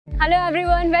Hello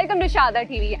everyone, welcome to Shada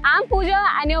TV. I'm Pooja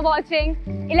and you're watching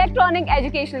electronic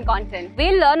educational content.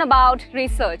 We'll learn about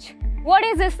research. What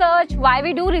is research, why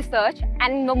we do research,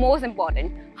 and the most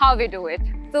important, how we do it.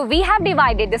 So we have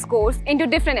divided this course into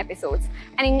different episodes.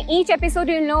 And in each episode,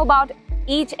 you'll know about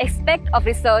each aspect of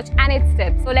research and its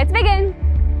steps. So let's begin.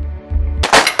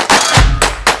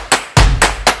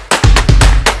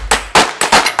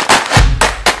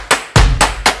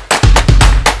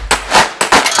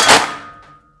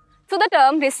 So the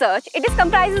term research, it is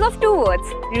comprises of two words,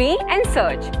 re and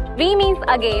search. Re means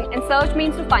again and search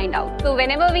means to find out. So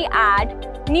whenever we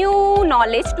add new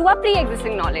knowledge to our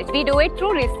pre-existing knowledge, we do it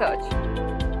through research.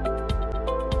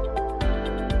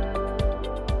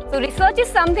 So research is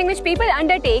something which people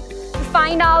undertake to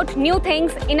find out new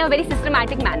things in a very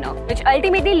systematic manner, which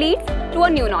ultimately leads to a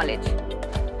new knowledge.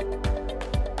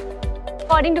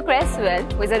 According to Creswell,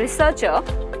 who is a researcher,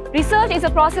 research is a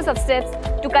process of steps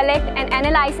to collect and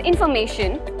analyze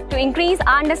information to increase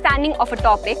our understanding of a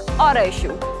topic or an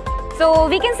issue. So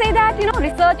we can say that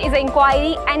research is an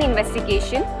inquiry and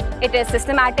investigation. It is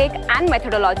systematic and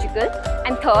methodological.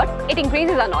 And third, it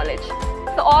increases our knowledge.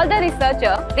 So all the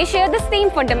researchers, they share the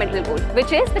same fundamental goal,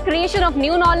 which is the creation of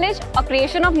new knowledge or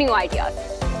creation of new ideas.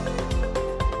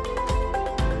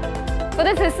 So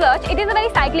this research, it is a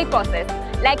very cyclic process.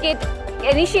 Like it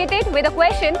initiated with a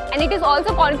question and it is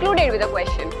also concluded with a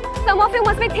question. Some of you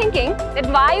must be thinking that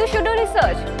why you should do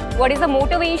research. What is the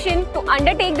motivation to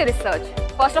undertake the research?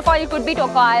 First of all, it could be to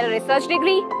acquire a research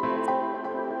degree.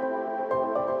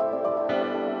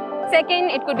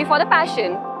 Second, it could be for the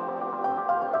passion.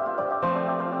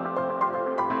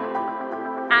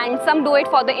 And some do it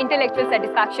for the intellectual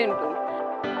satisfaction too.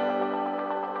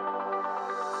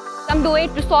 Some do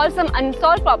it to solve some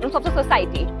unsolved problems of the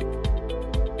society.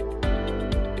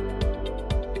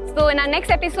 So in our next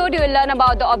episode, you will learn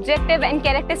about the objective and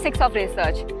characteristics of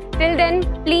research. Till then,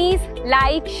 please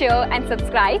like, share and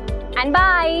subscribe. And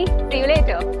bye! See you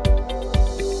later.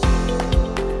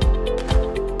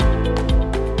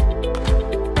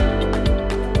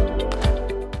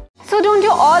 So don't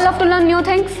you all love to learn new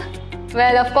things?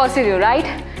 Well, of course you do,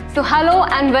 right? So hello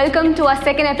and welcome to our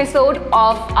second episode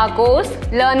of our course,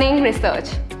 Learning Research.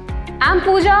 I'm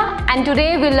Pooja and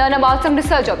today we'll learn about some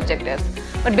research objectives.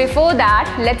 But before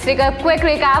that, let's take a quick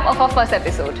recap of our first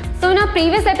episode. So in our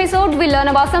previous episode, we learned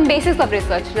about some basics of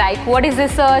research, like what is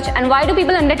research and why do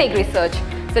people undertake research.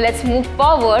 So let's move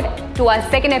forward to our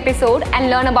second episode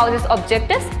and learn about its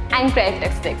objectives and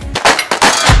characteristics.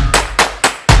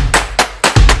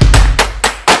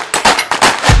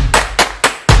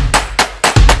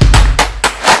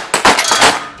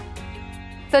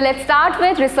 So let's start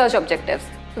with research objectives.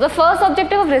 So the first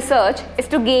objective of research is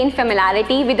to gain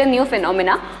familiarity with a new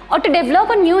phenomena or to develop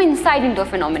a new insight into a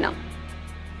phenomena.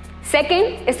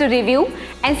 Second is to review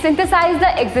and synthesize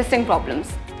the existing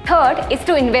problems. Third is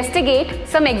to investigate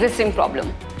some existing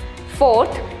problem.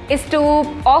 Fourth is to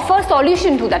offer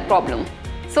solution to that problem.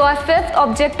 So our fifth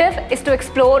objective is to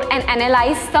explore and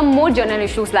analyze some more general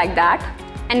issues like that.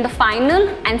 And the final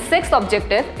and sixth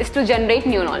objective is to generate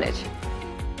new knowledge.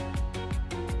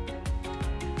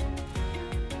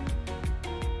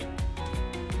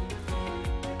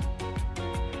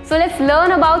 So let's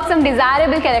learn about some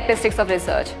desirable characteristics of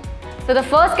research. So the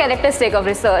first characteristic of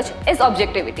research is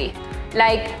objectivity.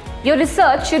 Like your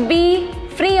research should be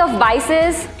free of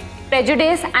biases,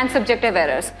 prejudice and subjective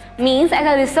errors. Means as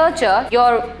a researcher,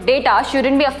 your data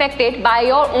shouldn't be affected by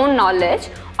your own knowledge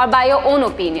or by your own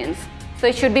opinions. So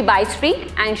it should be bias free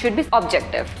and should be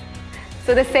objective.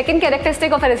 So the second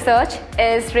characteristic of a research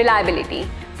is reliability.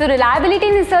 So reliability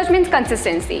in research means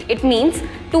consistency. It means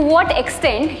to what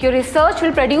extent your research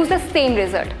will produce the same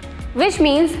result. Which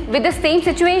means with the same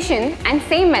situation and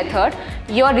same method,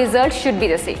 your result should be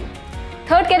the same.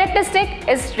 Third characteristic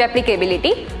is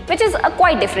replicability, which is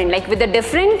quite different. Like with a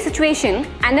different situation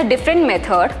and a different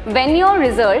method, when your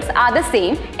results are the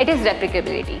same, it is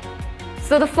replicability.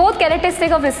 So the fourth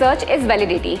characteristic of research is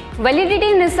validity.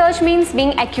 Validity in research means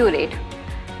being accurate.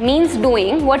 Means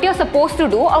doing what you're supposed to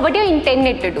do or what you're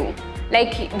intended to do.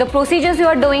 Like the procedures you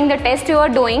are doing, the tests you are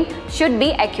doing should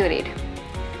be accurate.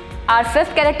 Our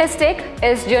fifth characteristic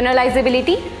is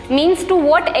generalizability, means to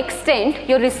what extent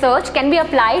your research can be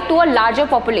applied to a larger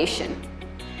population.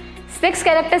 Sixth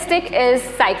characteristic is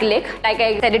cyclic, like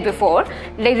I said it before.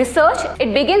 The research,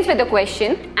 it begins with a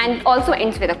question and also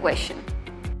ends with a question.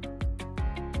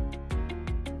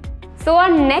 So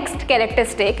our next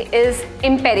characteristic is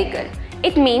empirical.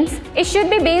 It means it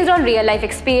should be based on real life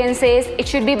experiences, it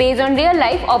should be based on real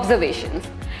life observations.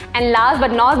 And last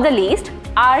but not the least,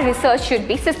 our research should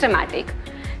be systematic.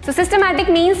 So systematic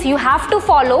means you have to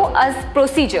follow a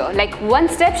procedure, like one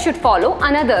step should follow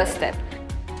another step.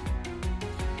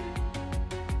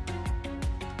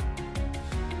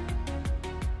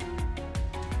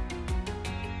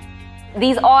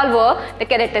 These all were the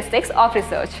characteristics of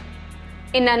research.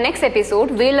 In our next episode,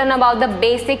 we'll learn about the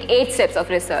basic 8 steps of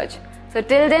research. So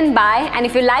till then, bye, and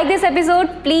if you like this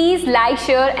episode, please like,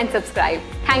 share and subscribe.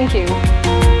 Thank you.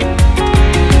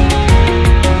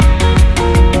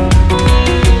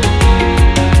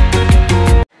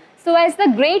 So as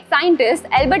the great scientist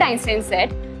Albert Einstein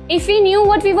said, if we knew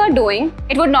what we were doing,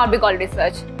 it would not be called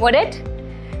research, would it?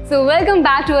 So welcome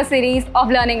back to a series of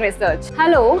learning research.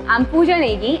 Hello, I'm Pooja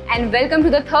Negi and welcome to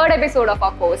the 3rd episode of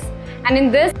our course. And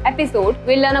in this episode,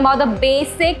 we'll learn about the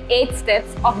basic 8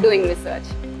 steps of doing research.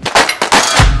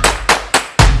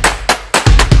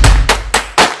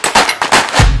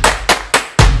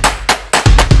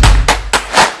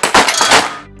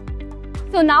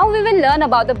 So now we will learn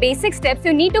about the basic steps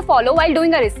you need to follow while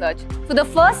doing a research. So the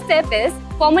first step is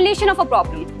formulation of a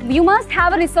problem. You must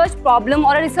have a research problem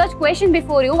or a research question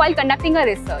before you while conducting a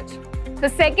research. The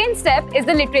second step is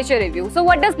the literature review. So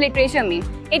what does literature mean?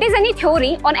 It is any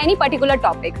theory on any particular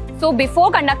topic. So before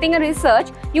conducting a research,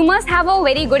 you must have a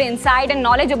very good insight and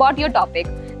knowledge about your topic.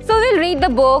 So we'll read the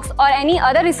books or any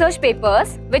other research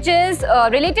papers which is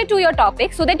related to your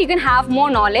topic so that you can have more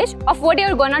knowledge of what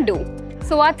you're gonna do.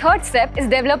 So our third step is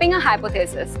developing a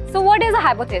hypothesis. So what is a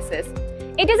hypothesis?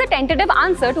 It is a tentative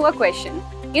answer to a question.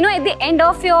 You know, at the end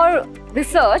of your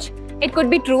research, it could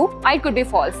be true or it could be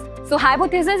false. So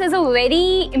hypothesis is a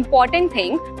very important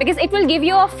thing because it will give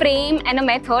you a frame and a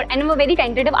method and a very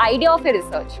tentative idea of your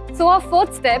research. So our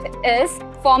fourth step is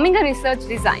forming a research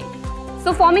design.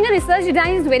 So forming a research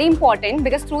design is very important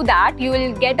because through that you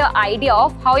will get an idea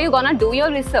of how you're gonna do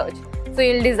your research. So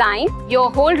you'll design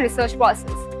your whole research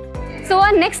process. So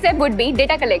our next step would be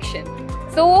data collection.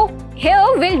 So here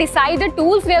we'll decide the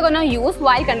tools we are going to use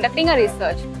while conducting a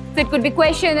research. So it could be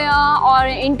questionnaire or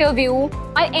interview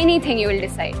or anything you will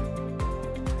decide.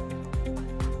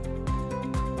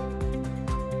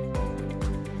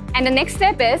 And the next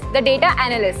step is the data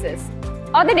analysis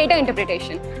or the data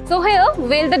interpretation. So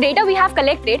here the data we have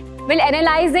collected, we'll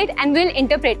analyze it and we'll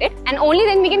interpret it, and only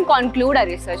then we can conclude our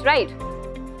research, right?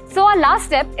 So our last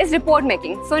step is report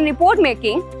making. So in report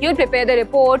making, you'll prepare the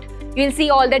report, you'll see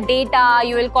all the data,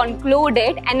 you will conclude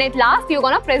it, and at last you're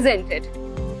gonna present it.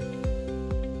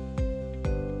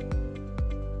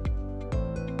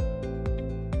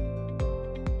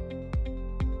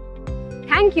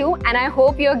 Thank you, and I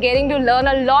hope you're getting to learn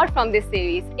a lot from this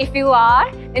series. If you are,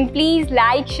 then please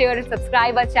like, share and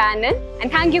subscribe our channel,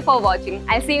 and thank you for watching.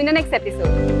 I'll see you in the next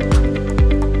episode.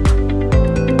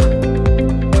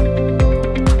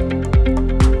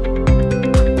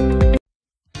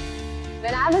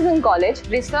 In college,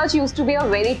 research used to be a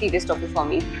very tedious topic for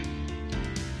me.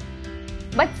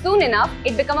 But soon enough,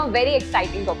 it became a very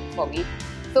exciting topic for me.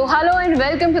 So hello and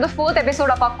welcome to the 4th episode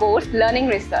of our course, Learning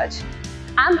Research.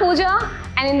 I'm Pooja,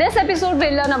 and in this episode,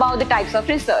 we'll learn about the types of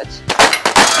research.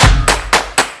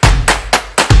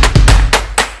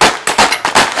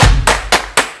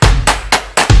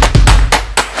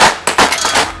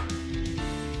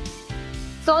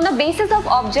 So on the basis of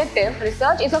objective,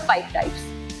 research is of 5 types.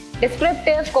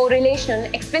 Descriptive,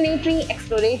 correlational, explanatory,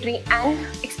 exploratory and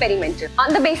experimental.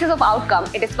 On the basis of outcome,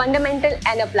 it is fundamental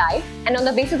and applied, and on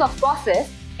the basis of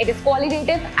process, it is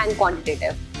qualitative and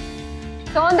quantitative.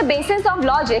 So on the basis of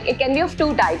logic, it can be of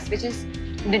 2 types, which is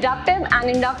deductive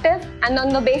and inductive, and on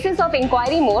the basis of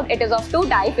inquiry mode, it is of 2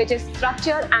 types, which is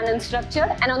structured and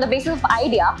unstructured, and on the basis of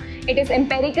idea, it is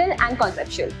empirical and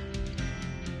conceptual.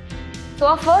 So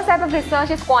our first type of research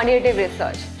is quantitative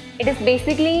research. It is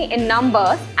basically in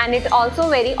numbers and it's also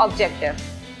very objective.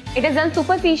 It is done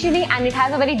superficially and it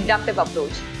has a very deductive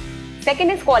approach.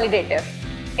 Second is qualitative.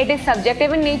 It is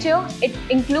subjective in nature, it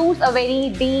includes a very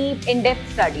deep,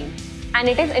 in-depth study, and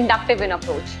it is inductive in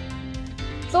approach.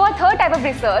 So our third type of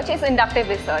research is inductive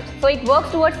research. So it works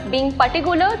towards being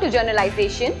particular to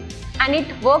generalization and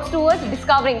it works towards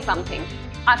discovering something.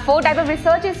 Our fourth type of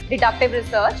research is deductive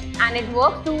research and it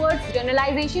works towards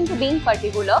generalization to being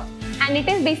particular, and it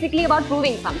is basically about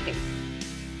proving something.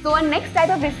 So our next type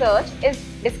of research is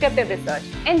descriptive research.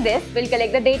 In this, we'll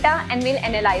collect the data and we'll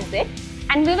analyze it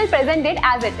and we will present it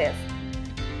as it is.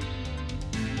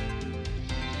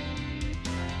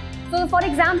 So for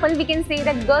example, we can say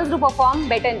that girls do perform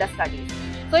better in the studies.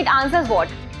 So it answers what?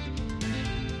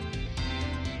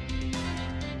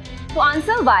 To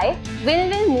answer why, we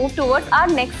will move towards our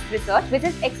next research, which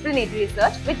is explanatory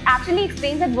research, which actually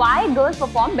explains that why girls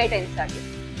perform better in studies.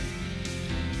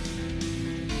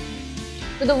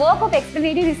 So the work of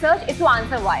exploratory research is to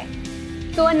answer why.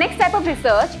 So our next type of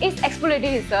research is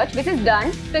exploratory research, which is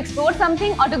done to explore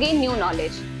something or to gain new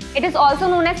knowledge. It is also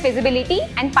known as feasibility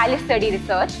and pilot study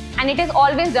research, and it is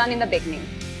always done in the beginning.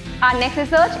 Our next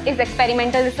research is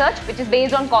experimental research, which is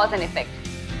based on cause and effect.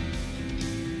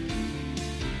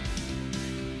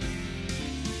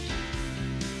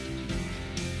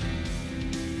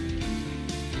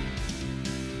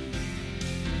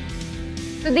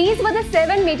 So these were the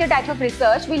 7 major types of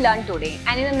research we learned today,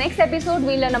 and in the next episode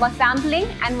we'll learn about sampling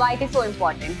and why it is so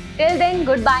important. Till then,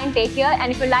 goodbye and take care,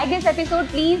 and if you like this episode,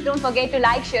 please don't forget to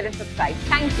like, share and subscribe.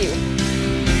 Thank you.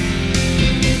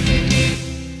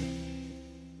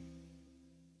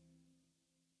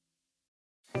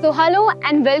 So hello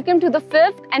and welcome to the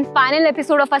 5th and final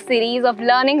episode of our series of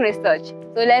learning research.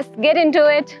 So let's get into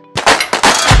it.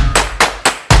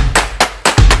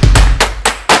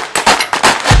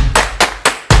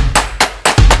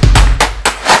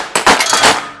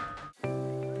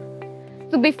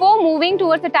 So before moving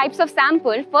towards the types of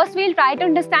sample, first we'll try to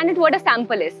understand what a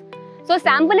sample is. So a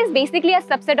sample is basically a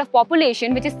subset of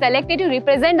population which is selected to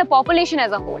represent the population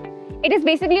as a whole. It is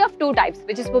basically of 2 types,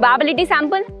 which is probability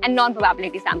sample and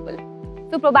non-probability sample.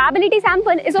 So probability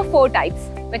sample is of 4 types,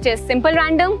 which is simple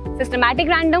random, systematic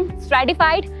random,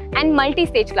 stratified and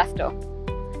multi-stage cluster.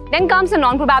 Then comes the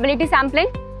non-probability sampling,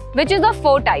 which is of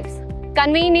 4 types: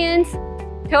 convenience,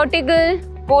 theoretical,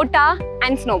 quota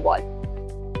and snowball.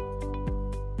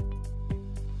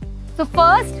 So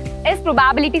first is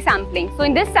probability sampling. So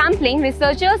in this sampling,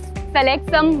 researchers select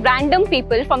some random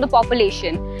people from the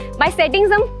population by setting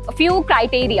a few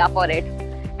criteria for it.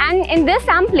 And in this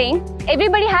sampling,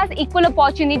 everybody has equal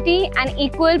opportunity and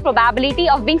equal probability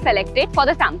of being selected for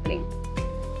the sampling.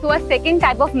 So a second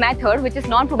type of method, which is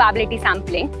non-probability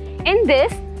sampling. In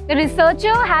this, the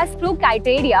researcher has few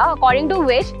criteria according to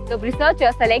which the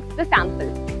researcher selects the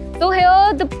sample. So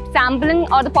here the sampling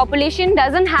or the population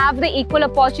doesn't have the equal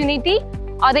opportunity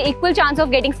or the equal chance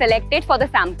of getting selected for the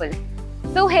sample.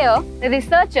 So here the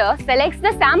researcher selects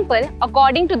the sample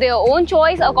according to their own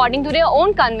choice, according to their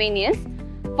own convenience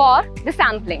for the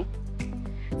sampling.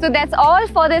 So that's all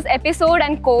for this episode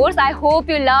and course. I hope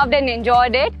you loved and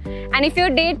enjoyed it. And if you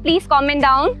did, please comment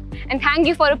down. And thank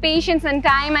you for your patience and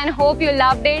time, and hope you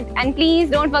loved it. And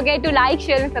please don't forget to like,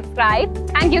 share and subscribe.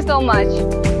 Thank you so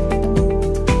much.